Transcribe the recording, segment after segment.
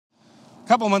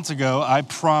couple months ago, I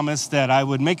promised that I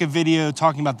would make a video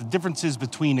talking about the differences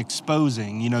between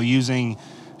exposing, using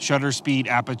shutter speed,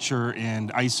 aperture,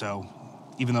 and ISO,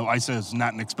 even though ISO is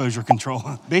not an exposure control.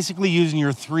 Basically using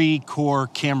your 3 core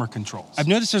camera controls. I've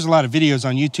noticed there's a lot of videos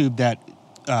on YouTube that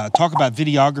talk about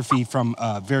videography from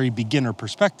a very beginner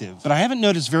perspective, but I haven't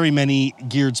noticed very many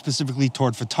geared specifically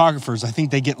toward photographers. I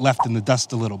think they get left in the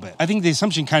dust a little bit. I think the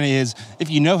assumption kind of is, if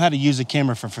you know how to use a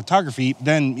camera for photography,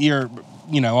 then you're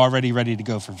already ready to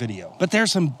go for video. But there are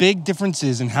some big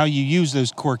differences in how you use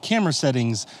those core camera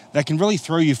settings that can really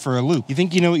throw you for a loop. You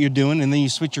think you know what you're doing, and then you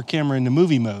switch your camera into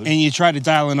movie mode, and you try to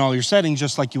dial in all your settings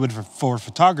just like you would for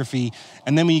photography,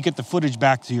 and then when you get the footage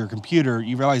back to your computer,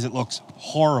 you realize it looks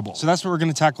horrible. So that's what we're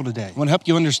gonna tackle today. I wanna help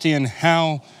you understand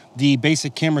how the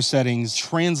basic camera settings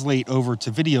translate over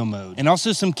to video mode, and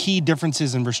also some key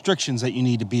differences and restrictions that you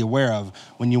need to be aware of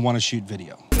when you wanna shoot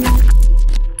video.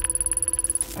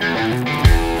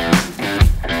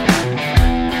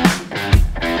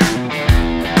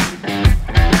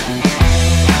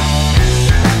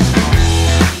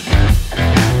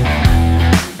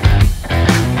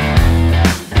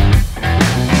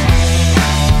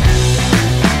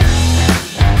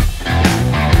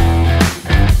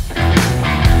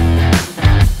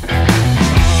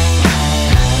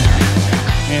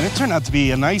 Turned out to be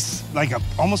a nice,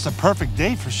 almost a perfect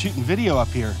day for shooting video up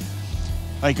here.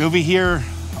 Like over here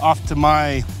off to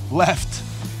my left,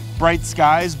 bright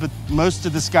skies, but most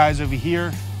of the skies over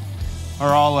here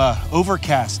are all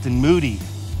overcast and moody.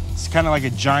 It's kind of like a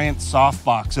giant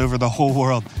softbox over the whole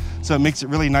world. So it makes it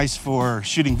really nice for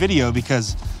shooting video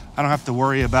because I don't have to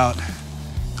worry about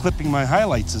clipping my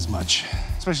highlights as much,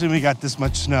 especially when we got this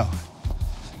much snow.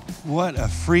 What a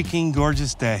freaking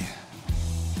gorgeous day.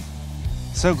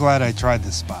 So glad I tried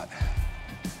this spot.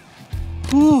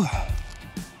 Whew.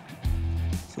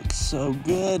 This looks so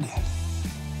good.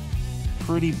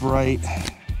 Pretty bright.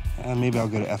 Maybe I'll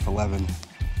go to F11.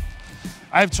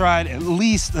 I've tried at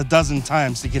least a dozen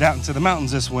times to get out into the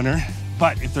mountains this winter,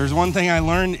 but if there's one thing I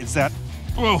learned, it's that,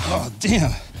 oh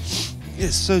damn,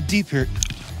 it's so deep here.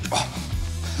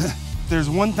 If there's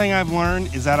one thing I've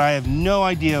learned is that I have no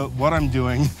idea what I'm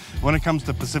doing when it comes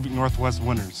to Pacific Northwest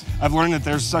winters. I've learned that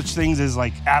there's such things as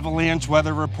like avalanche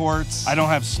weather reports. I don't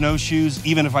have snowshoes.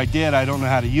 Even if I did, I don't know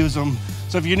how to use them.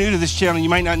 So if you're new to this channel, you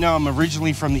might not know I'm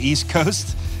originally from the East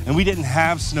Coast, and we didn't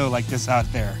have snow like this out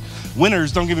there.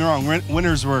 Winters, don't get me wrong,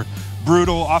 winters were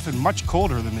brutal, often much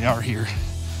colder than they are here.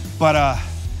 But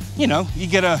you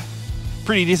get a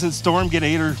pretty decent storm, get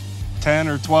 8 or 10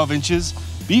 or 12 inches,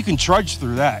 but you can trudge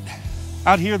through that.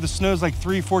 Out here, the snow's like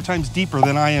 3 or 4 times deeper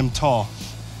than I am tall.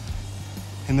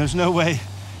 And there's no way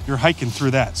you're hiking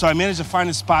through that. So I managed to find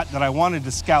a spot that I wanted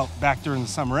to scout back during the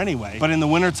summer anyway. But in the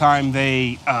wintertime,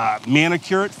 they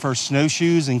manicure it for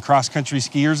snowshoes and cross-country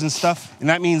skiers and stuff. And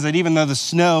that means that even though the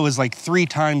snow is like 3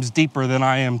 times deeper than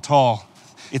I am tall,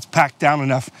 it's packed down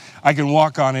enough I can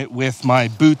walk on it with my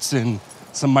boots and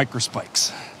some micro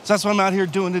spikes. So that's what I'm out here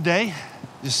doing today.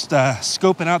 Just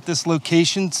scoping out this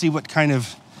location, see what kind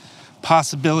of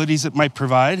possibilities it might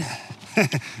provide.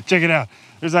 Check it out.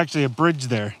 There's actually a bridge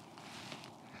there.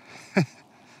 That's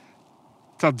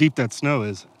how deep that snow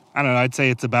is. I don't know, I'd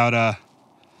say it's about,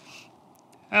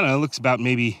 it looks about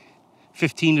maybe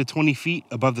 15 to 20 feet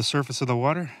above the surface of the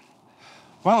water.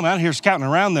 While I'm out here scouting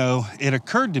around though, it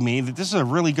occurred to me that this is a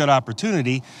really good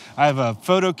opportunity. I have a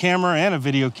photo camera and a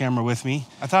video camera with me.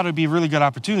 I thought it'd be a really good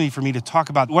opportunity for me to talk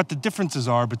about what the differences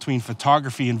are between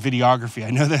photography and videography. I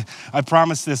know that I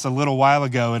promised this a little while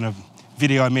ago in a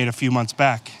video I made a few months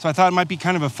back. So I thought it might be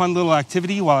kind of a fun little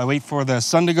activity while I wait for the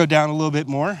sun to go down a little bit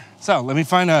more. So let me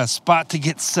find a spot to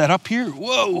get set up here.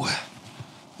 Whoa.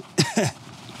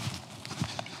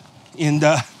 And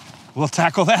we'll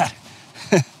tackle that.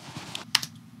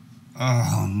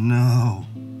 Oh no,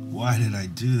 why did I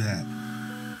do that?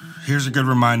 Here's a good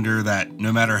reminder that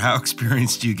no matter how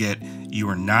experienced you get, you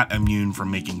are not immune from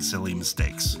making silly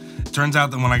mistakes. It turns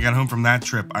out that when I got home from that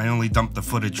trip, I only dumped the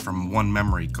footage from 1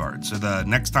 memory card. So the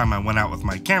next time I went out with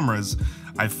my cameras,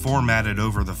 I formatted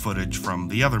over the footage from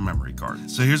the other memory card.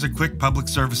 So here's a quick public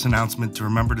service announcement to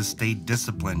remember to stay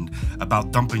disciplined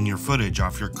about dumping your footage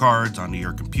off your cards onto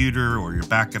your computer or your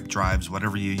backup drives,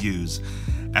 whatever you use,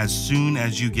 as soon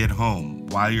as you get home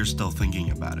while you're still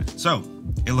thinking about it. So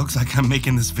it looks like I'm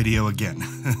making this video again.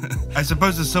 I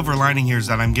suppose the silver lining here is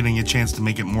that I'm getting a chance to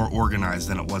make it more organized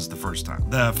than it was the first time.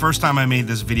 The first time I made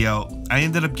this video, I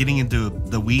ended up getting into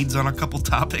the weeds on a couple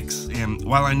topics, and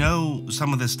while I know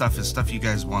some of this stuff is stuff you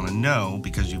guys want to know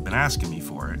because you've been asking me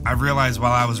for it, I realized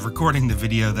while I was recording the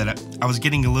video that I was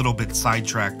getting a little bit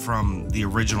sidetracked from the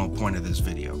original point of this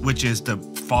video, which is to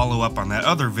follow up on that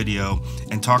other video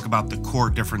and talk about the core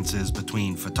differences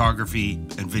between photography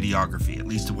and videography, at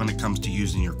least when it comes to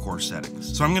using your core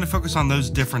settings. So I'm going to focus on those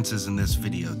differences in this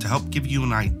video to help give you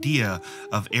an idea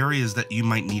of areas that you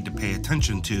might need to pay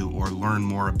attention to or learn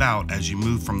more about as you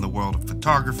move from the world of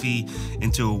photography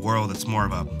into a world that's more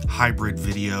of a hybrid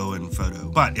video and photo.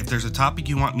 But if there's a topic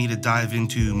you want me to dive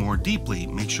into more deeply,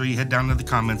 make sure you head down to the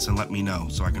comments and let me know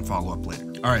so I can follow up later.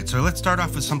 Alright, so let's start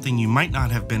off with something you might not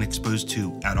have been exposed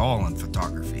to at all in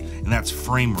photography, and that's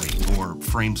frame rate, or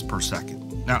frames per second.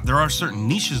 Now, there are certain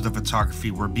niches of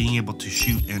photography where being able to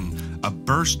shoot in a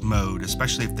burst mode,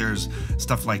 especially if there's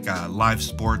stuff like live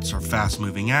sports or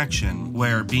fast-moving action,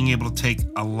 where being able to take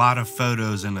a lot of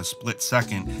photos in a split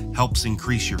second helps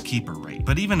increase your keeper rate.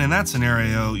 But even in that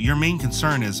scenario, your main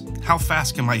concern is how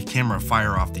fast can my camera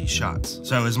fire off these shots?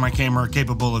 So is my camera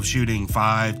capable of shooting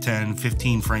 5, 10,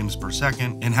 15 frames per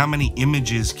second? And how many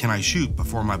images can I shoot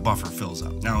before my buffer fills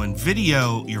up? Now, in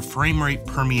video, your frame rate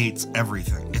permeates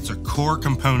everything. It's a core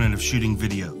component of shooting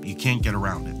video. You can't get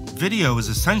around it. Video is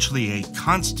essentially a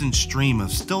constant stream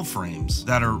of still frames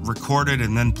that are recorded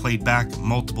and then played back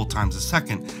multiple times a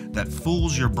second that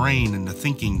fools your brain into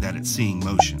thinking that it's seeing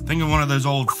motion. Think of one of those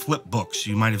old flip books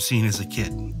you might have seen as a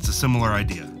kid. It's a similar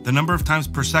idea. The number of times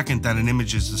per second that an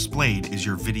image is displayed is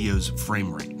your video's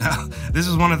frame rate. Now, this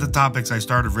is one of the topics I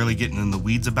started really getting in the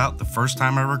weeds about the first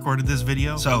time I recorded this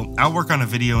video. So I'll work on a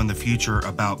video in the future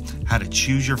about how to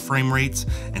choose your frame rates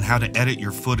and how to edit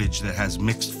your footage that has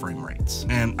mixed frame rates.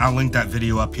 And I'll link that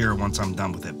video up here once I'm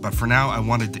done with it. But for now, I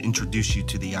wanted to introduce you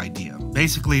to the idea.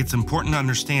 Basically, it's important to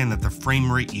understand that the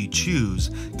frame rate you choose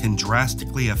can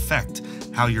drastically affect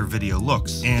how your video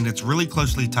looks, and it's really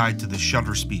closely tied to the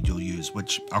shutter speed you'll use,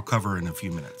 which I'll cover in a few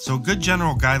minutes. So a good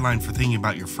general guideline for thinking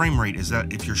about your frame rate is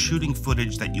that if you're shooting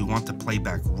footage that you want to play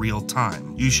back real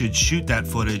time, you should shoot that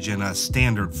footage in a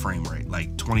standard frame rate,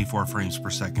 like 24 frames per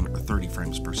second or 30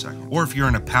 frames per second. Or if you're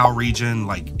in a PAL region,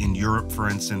 like in Europe, for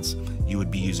instance, you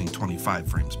would be using 25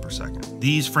 frames per second.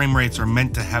 These frame rates are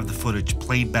meant to have the footage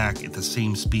played back at the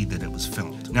same speed that it was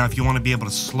filmed. Now, if you want to be able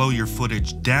to slow your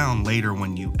footage down later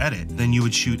when you edit, then you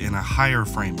would shoot in a higher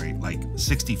frame rate, like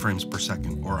 60 frames per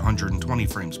second or 120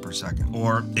 frames per second.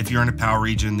 Or if you're in a PAL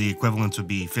region, the equivalents would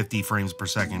be 50 frames per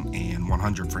second and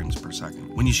 100 frames per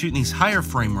second. When you shoot in these higher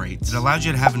frame rates, it allows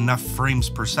you to have enough frames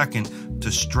per second to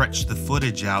stretch the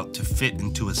footage out to fit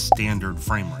into a standard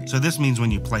frame rate. So this means when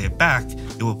you play it back,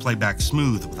 it will play back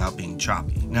smooth without being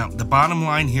choppy. Now, the bottom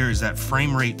line here is that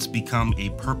frame rates become a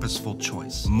purposeful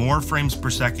choice. More frames per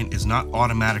second is not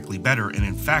automatically better, and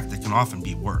in fact, it can often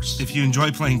be worse. If you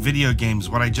enjoy playing video games,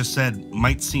 what I just said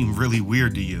might seem really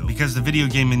weird to you, because the video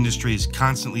game industry is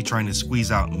constantly trying to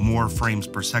squeeze out more frames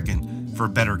per second for a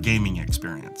better gaming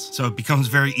experience. So it becomes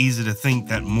very easy to think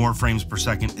that more frames per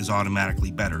second is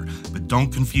automatically better, but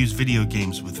don't confuse video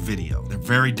games with video. They're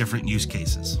very different use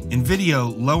cases. In video,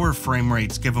 lower frame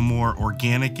rates give a more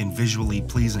organic and visually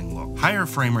pleasing look. Higher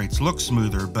frame rates look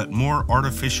smoother, but more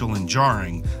artificial and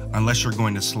jarring unless you're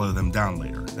going to slow them down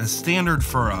later. The standard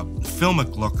for a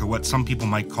filmic look, or what some people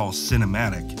might call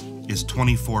cinematic, is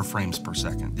 24 frames per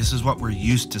second. This is what we're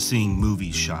used to seeing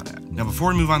movies shot at. Now, before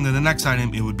we move on to the next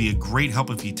item, it would be a great help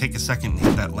if you take a second and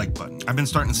hit that like button. I've been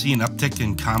starting to see an uptick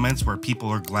in comments where people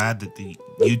are glad that the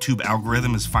YouTube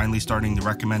algorithm is finally starting to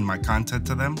recommend my content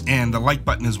to them. And the like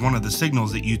button is one of the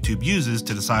signals that YouTube uses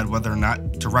to decide whether or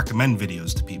not to recommend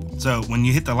videos to people. So when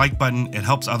you hit the like button, it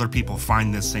helps other people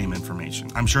find this same information.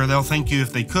 I'm sure they'll thank you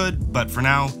if they could, but for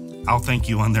now, I'll thank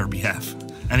you on their behalf.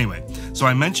 Anyway, so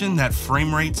I mentioned that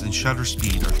frame rates and shutter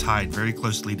speed are tied very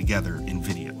closely together in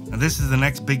video. Now, this is the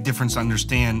next big difference to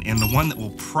understand, and the one that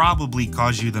will probably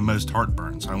cause you the most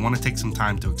heartburn, so I want to take some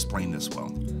time to explain this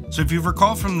well. So if you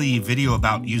recall from the video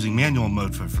about using manual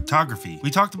mode for photography,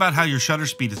 we talked about how your shutter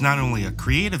speed is not only a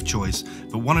creative choice,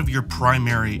 but one of your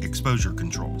primary exposure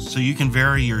controls. So you can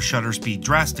vary your shutter speed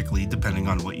drastically depending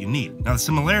on what you need. Now, the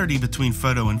similarity between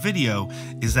photo and video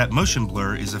is that motion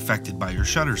blur is affected by your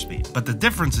shutter speed. But the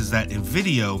difference is that in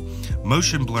video,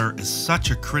 motion blur is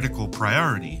such a critical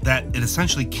priority that it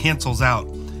essentially cancels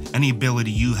out any ability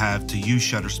you have to use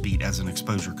shutter speed as an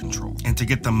exposure control. And to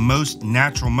get the most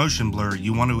natural motion blur,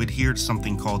 you want to adhere to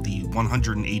something called the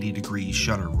 180-degree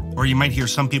shutter rule. Or you might hear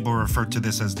some people refer to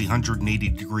this as the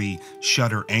 180-degree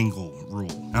shutter angle rule.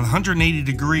 Now, the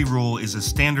 180-degree rule is a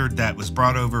standard that was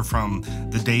brought over from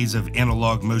the days of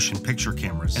analog motion picture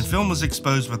cameras. And film was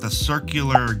exposed with a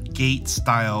circular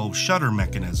gate-style shutter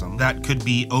mechanism that could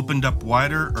be opened up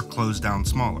wider or closed down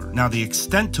smaller. Now, the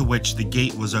extent to which the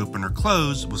gate was open or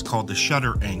closed was called the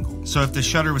shutter angle. So if the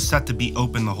shutter was set to be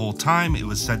open the whole time, it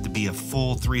was said to be a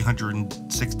full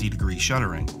 360-degree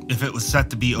shutter angle. If it was set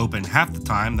to be open half the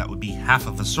time, that would be half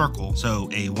of a circle, so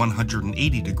a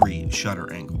 180-degree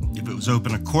shutter angle. If it was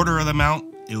open a quarter of the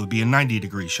amount, it would be a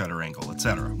 90-degree shutter angle,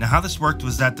 etc. Now, how this worked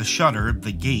was that the shutter,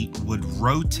 the gate, would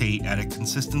rotate at a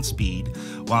consistent speed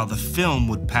while the film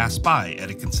would pass by at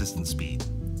a consistent speed.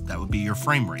 That would be your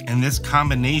frame rate. And this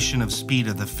combination of speed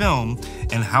of the film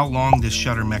and how long this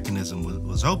shutter mechanism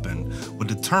was open would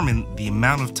determine the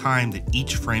amount of time that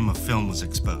each frame of film was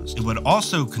exposed. It would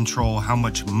also control how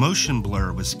much motion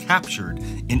blur was captured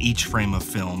in each frame of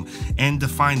film and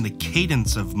define the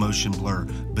cadence of motion blur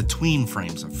between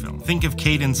frames of film. Think of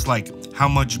cadence like how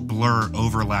much blur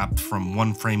overlapped from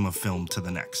one frame of film to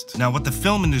the next. Now, what the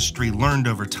film industry learned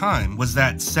over time was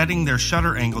that setting their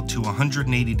shutter angle to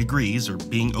 180 degrees, or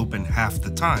being open half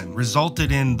the time,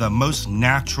 resulted in the most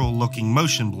natural looking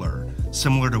motion blur,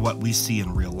 similar to what we see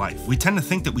in real life. We tend to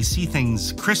think that we see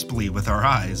things crisply with our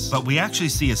eyes, but we actually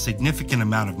see a significant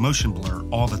amount of motion blur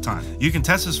all the time. You can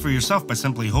test this for yourself by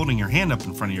simply holding your hand up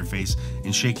in front of your face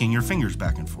and shaking your fingers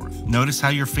back and forth. Notice how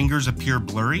your fingers appear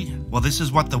blurry? Well, this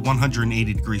is what the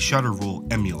 180-degree shutter rule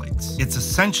emulates. It's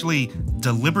essentially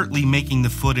deliberately making the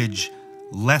footage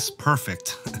less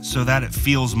perfect so that it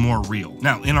feels more real.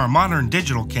 Now, in our modern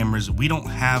digital cameras, we don't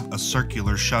have a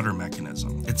circular shutter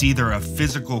mechanism. It's either a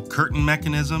physical curtain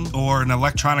mechanism or an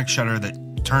electronic shutter that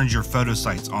turns your photo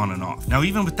sights on and off. Now,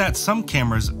 even with that, some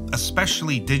cameras,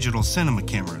 especially digital cinema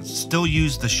cameras, still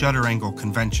use the shutter angle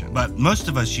convention, but most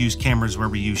of us use cameras where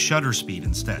we use shutter speed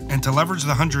instead. And to leverage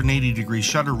the 180-degree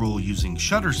shutter rule using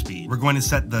shutter speed, we're going to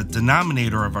set the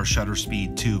denominator of our shutter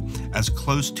speed to as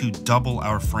close to double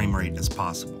our frame rate as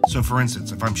possible. So for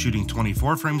instance, if I'm shooting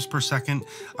 24 frames per second,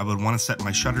 I would want to set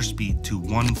my shutter speed to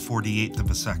 1/48th of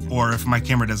a second. Or if my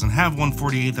camera doesn't have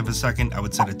 1/48th of a second, I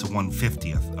would set it to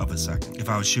 1/50th of a second. If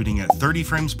I was shooting at 30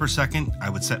 frames per second, I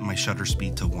would set my shutter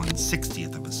speed to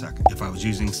 1/60th of a second. If I was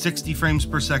using 60 frames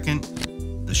per second,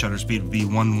 the shutter speed would be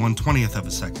 1/120th of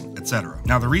a second, etc.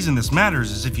 Now, the reason this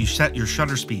matters is if you set your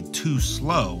shutter speed too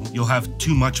slow, you'll have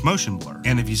too much motion blur.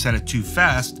 And if you set it too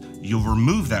fast, you'll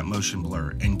remove that motion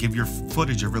blur and give your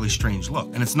footage a really strange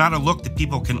look. And it's not a look that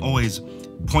people can always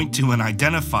point to and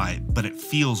identify, but it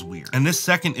feels weird. And this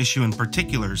second issue in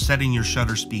particular, setting your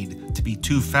shutter speed to be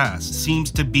too fast, seems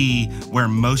to be where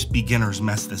most beginners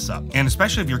mess this up. And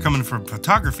especially if you're coming from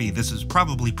photography, this is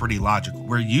probably pretty logical.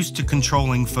 We're used to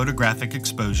controlling photographic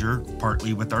exposure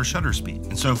partly with our shutter speed.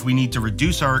 And so if we need to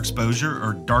reduce our exposure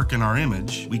or darken our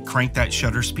image, we crank that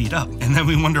shutter speed up. And then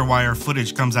we wonder why our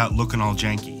footage comes out looking all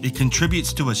janky. It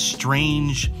contributes to a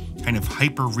strange, kind of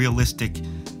hyper-realistic,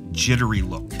 jittery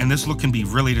look. And this look can be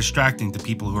really distracting to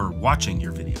people who are watching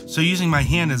your video. So using my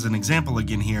hand as an example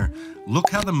again here, look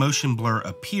how the motion blur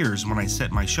appears when I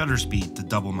set my shutter speed to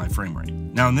double my frame rate.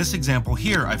 Now in this example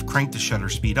here, I've cranked the shutter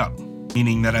speed up,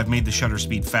 meaning that I've made the shutter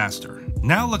speed faster.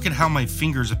 Now look at how my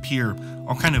fingers appear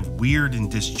all kind of weird and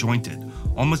disjointed,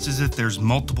 almost as if there's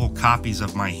multiple copies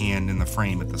of my hand in the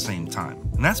frame at the same time.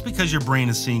 And that's because your brain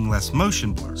is seeing less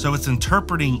motion blur. So it's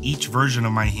interpreting each version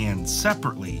of my hand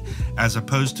separately, as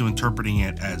opposed to interpreting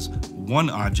it as one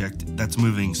object that's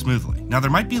moving smoothly. Now,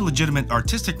 there might be legitimate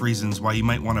artistic reasons why you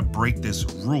might want to break this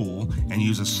rule and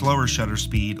use a slower shutter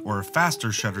speed or a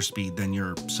faster shutter speed than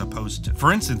you're supposed to.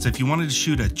 For instance, if you wanted to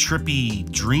shoot a trippy,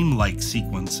 dreamlike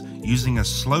sequence, using a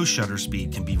slow shutter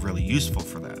speed can be really useful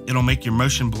for that. It'll make your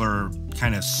motion blur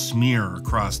kind of smear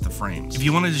across the frames. If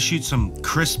you wanted to shoot some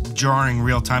crisp, jarring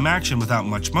real-time action without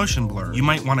much motion blur, you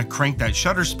might want to crank that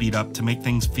shutter speed up to make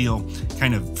things feel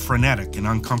kind of frenetic and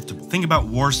uncomfortable. Think about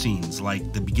war scenes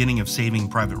like the beginning of Saving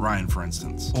Private Ryan, for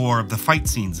instance, or the fight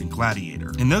scenes in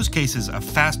Gladiator. In those cases, a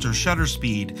faster shutter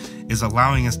speed is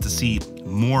allowing us to see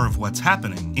more of what's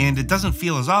happening, and it doesn't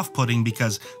feel as off-putting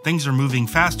because things are moving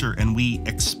faster and we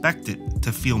expect it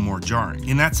to feel more jarring.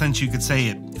 In that sense, you could say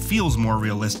it feels more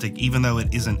realistic even though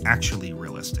it isn't actually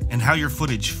realistic. And how your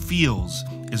footage feels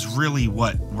is really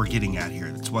what we're getting at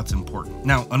here. That's what's important.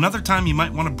 Now, another time you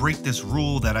might want to break this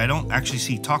rule that I don't actually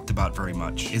see talked about very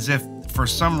much is if for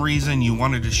some reason you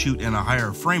wanted to shoot in a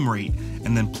higher frame rate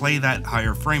and then play that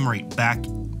higher frame rate back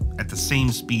at the same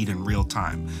speed in real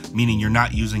time, meaning you're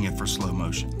not using it for slow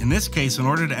motion. In this case, in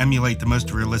order to emulate the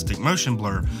most realistic motion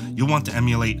blur, you'll want to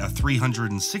emulate a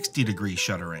 360-degree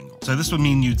shutter angle. So this would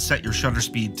mean you'd set your shutter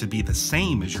speed to be the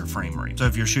same as your frame rate. So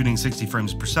if you're shooting 60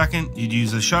 frames per second, you'd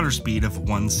use a shutter speed of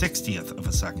 1/60th of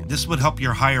a second. This would help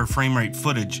your higher frame rate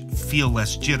footage feel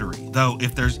less jittery. Though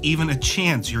if there's even a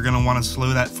chance you're going to want to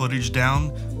slow that footage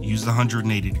down, use the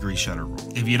 180-degree shutter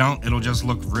rule. If you don't, it'll just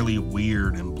look really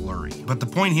weird and blurry. But the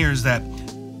point here is that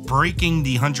breaking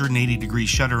the 180-degree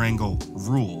shutter angle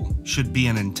rule should be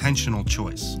an intentional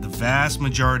choice. The vast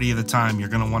majority of the time, you're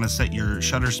going to want to set your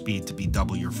shutter speed to be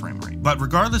double your frame rate. But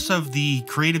regardless of the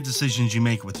creative decisions you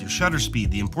make with your shutter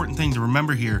speed, the important thing to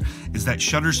remember here is that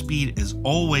shutter speed is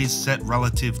always set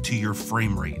relative to your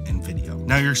frame rate in video.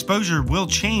 Now, your exposure will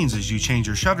change as you change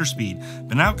your shutter speed,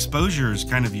 but now exposure is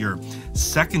kind of your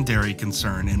secondary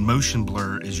concern and motion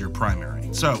blur is your primary.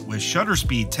 So with shutter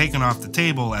speed taken off the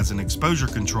table as an exposure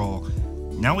control,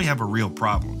 now we have a real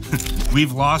problem.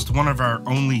 We've lost one of our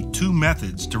only two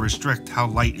methods to restrict how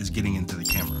light is getting into the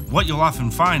camera. What you'll often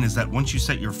find is that once you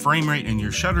set your frame rate and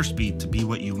your shutter speed to be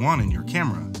what you want in your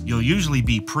camera, you'll usually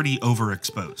be pretty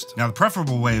overexposed. Now, the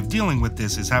preferable way of dealing with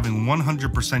this is having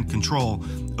 100% control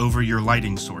over your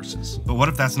lighting sources. But what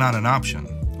if that's not an option?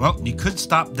 Well, you could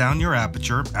stop down your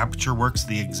aperture. Aperture works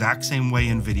the exact same way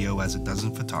in video as it does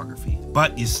in photography,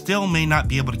 but you still may not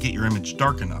be able to get your image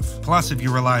dark enough. Plus, if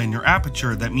you rely on your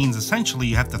aperture, that means essentially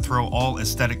you have to throw all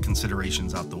aesthetic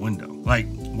considerations out the window. Like,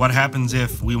 what happens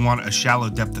if we want a shallow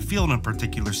depth of field in a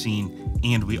particular scene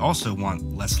and we also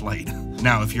want less light?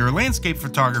 Now, if you're a landscape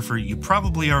photographer, you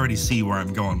probably already see where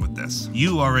I'm going with this.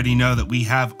 You already know that we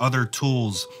have other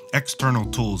tools, external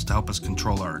tools to help us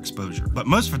control our exposure. But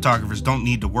most photographers don't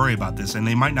need to worry about this, and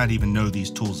they might not even know these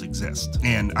tools exist.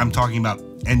 And I'm talking about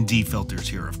ND filters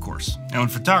here, of course. Now, in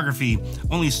photography,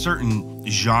 only certain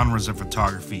genres of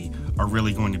photography are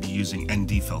really going to be using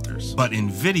ND filters. But in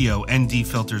video, ND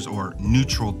filters, or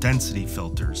neutral density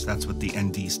filters, that's what the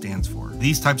ND stands for.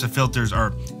 These types of filters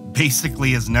are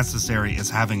basically as necessary as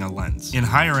having a lens. In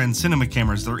higher end cinema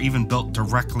cameras, they're even built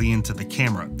directly into the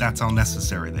camera. That's how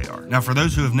necessary they are. Now, for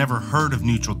those who have never heard of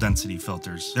neutral density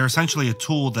filters, they're essentially a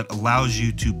tool that allows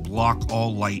you to block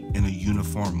all light in a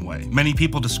uniform way. Many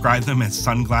people describe them as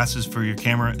sunglasses for your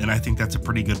camera, and I think that's a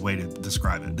pretty good way to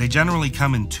describe it. They generally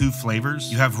come in two flavors.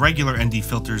 You have regular ND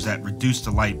filters that reduce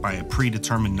the light by a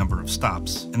predetermined number of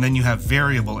stops, and then you have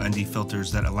variable ND filters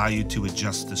that allow you to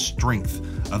adjust the strength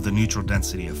of the neutral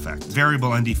density effect.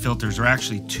 Variable ND filters are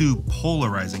actually two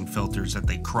polarizing filters that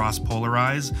they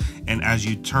cross-polarize, and as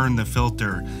you turn the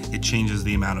filter, it changes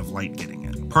the amount of light getting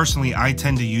in. Personally, I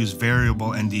tend to use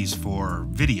variable NDs for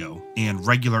video and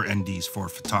regular NDs for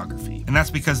photography. And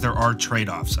that's because there are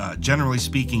trade-offs. Generally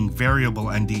speaking, variable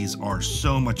NDs are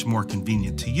so much more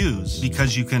convenient to use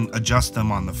because you can adjust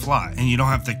them on the fly and you don't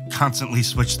have to constantly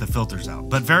switch the filters out.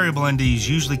 But variable NDs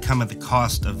usually come at the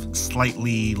cost of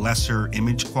slightly lesser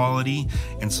image quality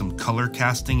and some color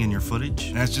casting in your footage.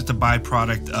 And that's just a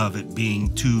byproduct of it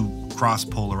being two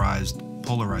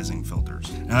polarizing filters.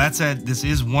 Now, that said, this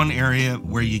is one area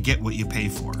where you get what you pay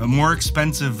for. But more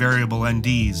expensive variable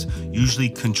NDs usually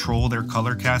control their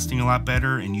color casting a lot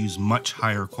better and use much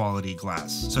higher quality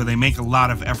glass. So they make a lot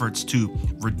of efforts to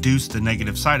reduce the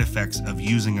negative side effects of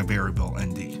using a variable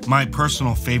ND. My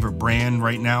personal favorite brand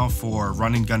right now for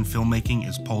run and gun filmmaking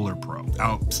is Polar Pro.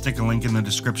 I'll stick a link in the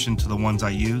description to the ones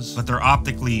I use, but they're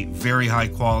optically very high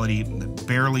quality,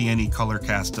 barely any color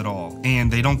cast at all,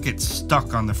 and they don't get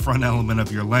stuck on the front element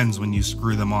of your lens when you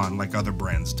screw them on like other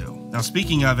brands do. Now,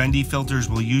 speaking of, ND filters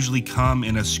will usually come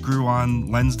in a screw-on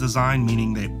lens design,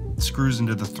 meaning they screws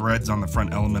into the threads on the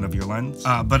front element of your lens.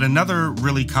 But another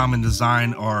really common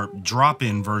design are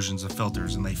drop-in versions of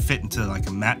filters, and they fit into like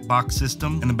a matte box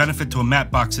system. And the benefit to a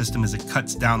matte box system is it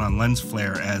cuts down on lens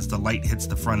flare as the light hits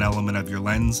the front element of your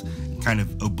lens in kind of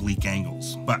oblique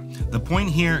angles. But the point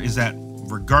here is that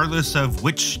regardless of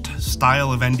which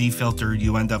style of ND filter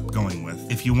you end up going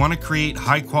with, if you want to create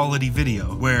high quality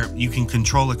video where you can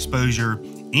control exposure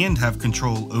and have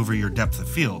control over your depth of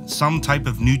field, some type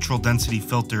of neutral density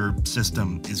filter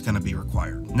system is going to be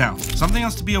required. Now, something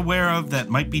else to be aware of that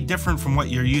might be different from what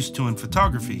you're used to in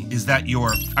photography is that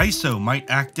your ISO might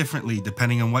act differently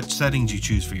depending on what settings you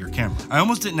choose for your camera. I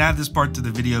almost didn't add this part to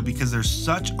the video because there's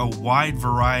such a wide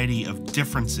variety of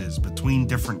differences between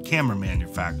different camera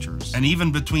manufacturers and even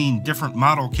between different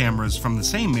model cameras from the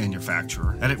same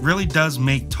manufacturer that it really does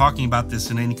make talking about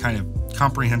this in any kind of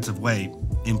comprehensive way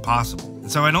impossible.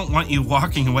 So I don't want you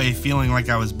walking away feeling like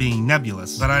I was being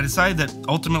nebulous, but I decided that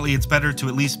ultimately it's better to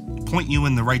at least point you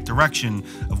in the right direction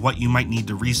of what you might need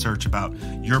to research about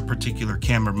your particular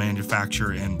camera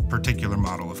manufacturer and particular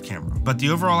model of camera. But the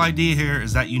overall idea here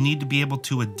is that you need to be able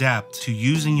to adapt to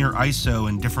using your ISO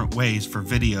in different ways for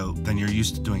video than you're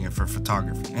used to doing it for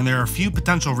photography. And there are a few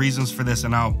potential reasons for this,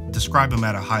 and I'll describe them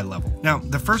at a high level. Now,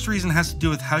 the first reason has to do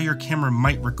with how your camera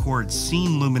might record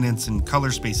scene luminance and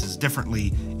color spaces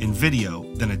differently in video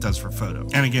than it does for photo.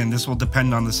 And again, this will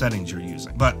depend on the settings you're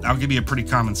using. But I'll give you a pretty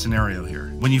common scenario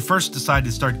here. When you first decide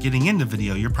to start getting into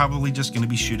video, you're probably just going to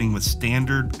be shooting with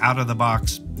standard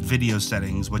out-of-the-box video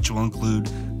settings, which will include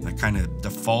the kind of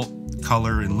default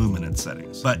color and luminance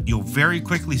settings. But you'll very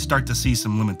quickly start to see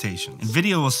some limitations. And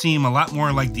video will seem a lot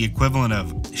more like the equivalent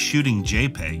of shooting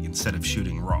JPEG instead of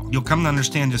shooting RAW. You'll come to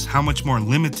understand just how much more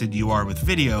limited you are with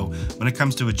video when it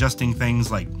comes to adjusting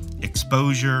things like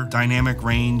exposure, dynamic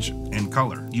range, and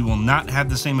color. You will not have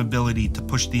the same ability to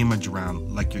push the image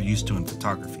around like you're used to in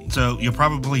photography. So you'll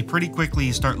probably pretty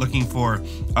quickly start looking for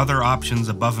other options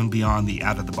above and beyond the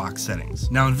out-of-the-box settings.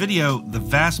 Now in video, the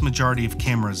vast majority of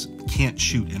cameras can't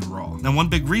shoot in RAW. Now one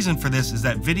big reason for this is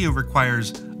that video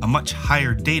requires a much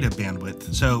higher data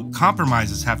bandwidth, so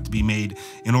compromises have to be made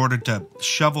in order to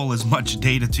shovel as much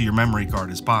data to your memory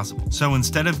card as possible. So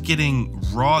instead of getting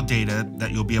raw data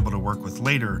that you'll be able to work with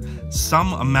later,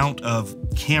 some amount of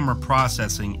camera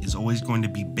processing is always going to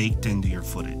be baked into your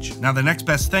footage. Now the next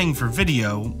best thing for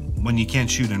video when you can't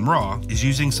shoot in RAW is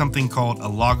using something called a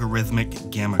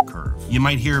logarithmic gamma curve. You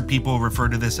might hear people refer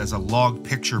to this as a log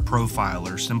picture profile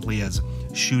or simply as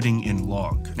shooting in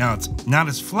log. Now it's not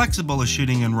as flexible as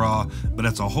shooting in RAW, but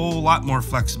it's a whole lot more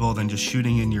flexible than just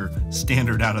shooting in your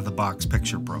standard out-of-the-box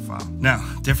picture profile. Now,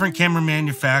 different camera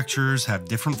manufacturers have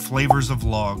different flavors of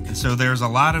log, and so there's a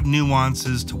lot of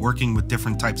nuances to working with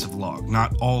different types of log.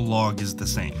 Not all log is the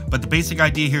same. But the basic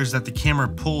idea here is that the camera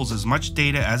pulls as much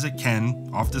data as it can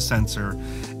off the sensor,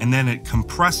 and then it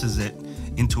compresses it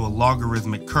into a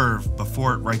logarithmic curve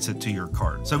before it writes it to your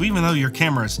card. So even though your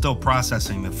camera is still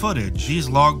processing the footage, these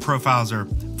log profiles are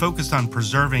focused on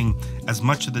preserving as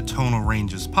much of the tonal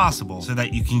range as possible so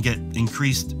that you can get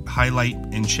increased highlight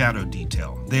and shadow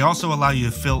detail. They also allow you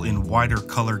to fill in wider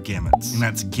color gamuts, and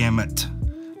that's gamut,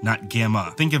 not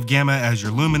gamma. Think of gamma as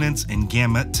your luminance and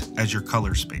gamut as your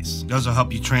color space. Those will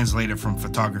help you translate it from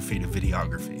photography to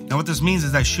videography. Now what this means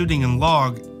is that shooting in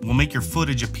log will make your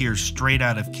footage appear straight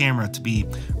out of camera to be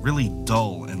really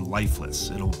dull and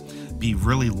lifeless. It'll be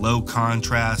really low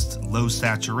contrast, low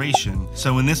saturation.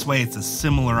 So in this way, it's a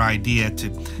similar idea to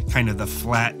kind of the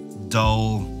flat,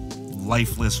 dull,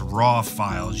 lifeless raw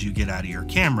files you get out of your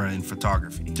camera in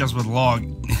photography. Just with log,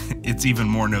 it's even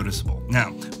more noticeable.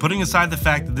 Now, putting aside the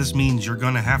fact that this means you're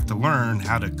going to have to learn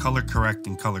how to color correct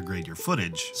and color grade your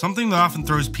footage, something that often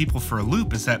throws people for a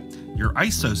loop is that your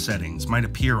ISO settings might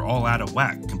appear all out of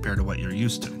whack compared to what you're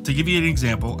used to. To give you an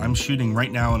example, I'm shooting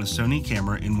right now on a Sony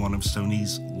camera in one of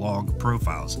Sony's log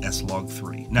profiles,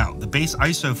 S-Log3. Now, the base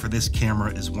ISO for this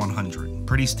camera is 100.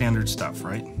 Pretty standard stuff,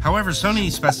 right? However,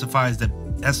 Sony specifies that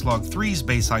S-Log3's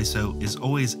base ISO is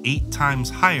always 8 times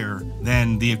higher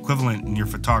than the equivalent in your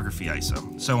photography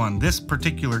ISO. So on this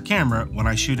particular camera, when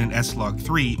I shoot in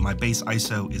S-Log3, my base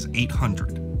ISO is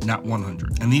 800, not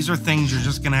 100. And these are things you're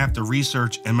just gonna have to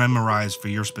research and memorize for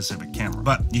your specific camera.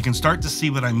 But you can start to see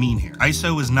what I mean here.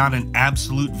 ISO is not an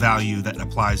absolute value that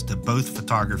applies to both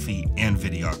photography and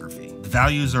videography. The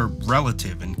values are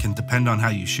relative and can depend on how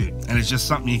you shoot. And it's just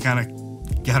something you kind of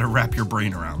gotta wrap your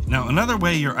brain around. Now, another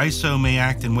way your ISO may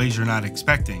act in ways you're not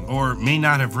expecting, or may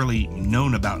not have really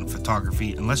known about in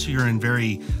photography, unless you're in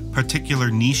very particular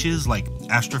niches like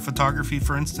astrophotography,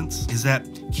 for instance, is that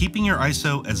keeping your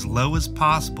ISO as low as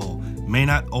possible may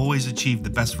not always achieve the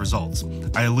best results.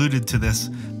 I alluded to this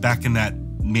back in that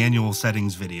manual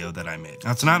settings video that I made.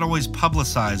 Now, it's not always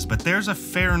publicized, but there's a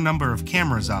fair number of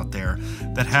cameras out there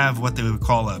that have what they would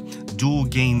call a dual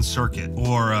gain circuit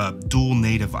or a dual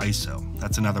native ISO.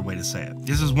 That's another way to say it.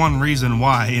 This is one reason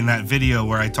why in that video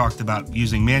where I talked about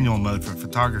using manual mode for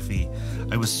photography,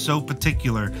 I was so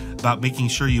particular about making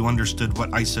sure you understood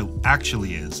what ISO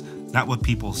actually is, not what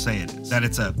people say it is. That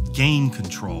it's a gain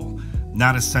control,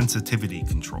 not a sensitivity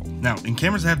control. Now, in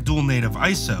cameras that have dual native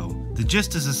ISO, the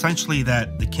gist is essentially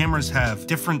that the cameras have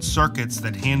different circuits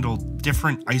that handle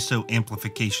different ISO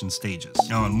amplification stages.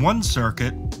 Now on one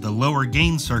circuit, the lower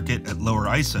gain circuit at lower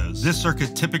ISOs, this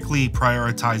circuit typically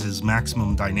prioritizes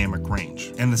maximum dynamic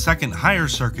range. And the second higher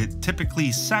circuit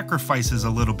typically sacrifices a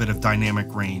little bit of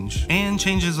dynamic range and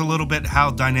changes a little bit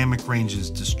how dynamic range is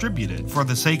distributed for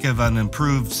the sake of an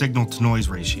improved signal to noise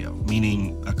ratio,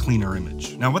 meaning a cleaner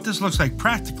image. Now what this looks like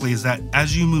practically is that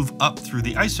as you move up through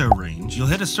the ISO range, you'll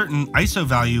hit a certain ISO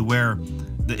value where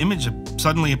the image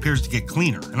suddenly appears to get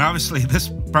cleaner. And obviously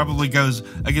this probably goes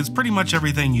against pretty much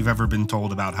everything you've ever been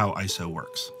told about how ISO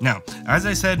works. Now, as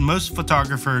I said, most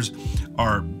photographers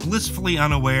are blissfully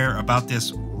unaware about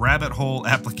this rabbit hole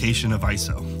application of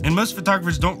ISO. And most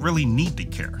photographers don't really need to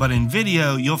care. But in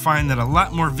video, you'll find that a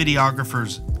lot more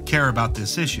videographers care about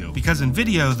this issue, because in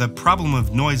video the problem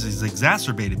of noise is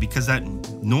exacerbated because that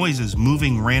noise is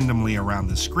moving randomly around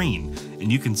the screen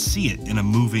and you can see it in a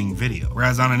moving video,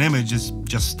 whereas on an image it's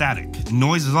just static.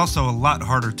 Noise is also a lot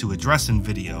harder to address in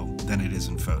video than it is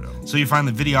in photo. So you find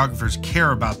that videographers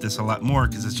care about this a lot more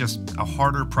because it's just a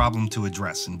harder problem to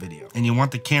address in video, and you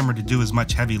want the camera to do as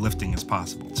much heavy lifting as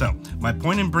possible. So my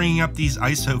point in bringing up these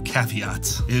ISO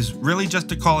caveats is really just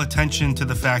to call attention to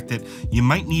the fact that you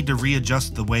might need to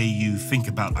readjust the way you think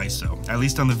about ISO, at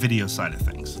least on the video side of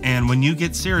things. And when you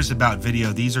get serious about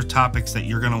video, these are topics that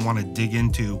you're going to want to dig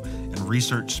into and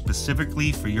research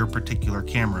specifically for your particular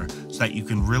camera so that you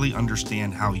can really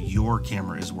understand how your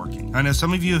camera is working. I know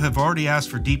some of you have already asked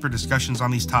for deeper discussions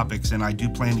on these topics, and I do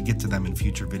plan to get to them in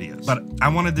future videos. But I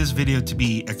wanted this video to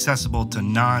be accessible to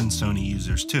non-Sony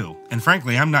users too. And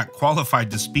frankly, I'm not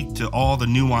qualified to speak to all the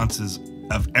nuances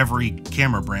of every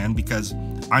camera brand because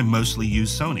I mostly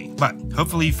use Sony. But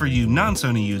hopefully for you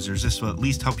non-Sony users, this will at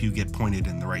least help you get pointed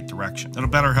in the right direction. It'll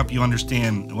better help you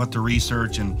understand what to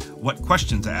research and what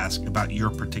questions to ask about your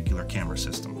particular camera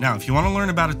system. Now, if you want to learn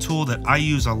about a tool that I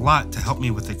use a lot to help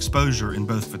me with exposure in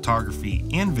both photography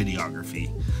and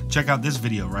videography, check out this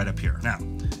video right up here. Now,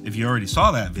 if you already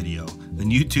saw that video, then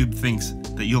YouTube thinks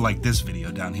that you'll like this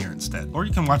video down here instead. Or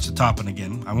you can watch the top one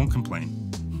again, I won't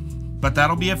complain. But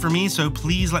that'll be it for me, so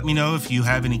please let me know if you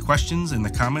have any questions in the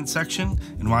comments section.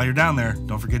 And while you're down there,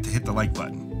 don't forget to hit the like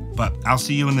button. But I'll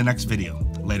see you in the next video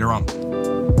later on.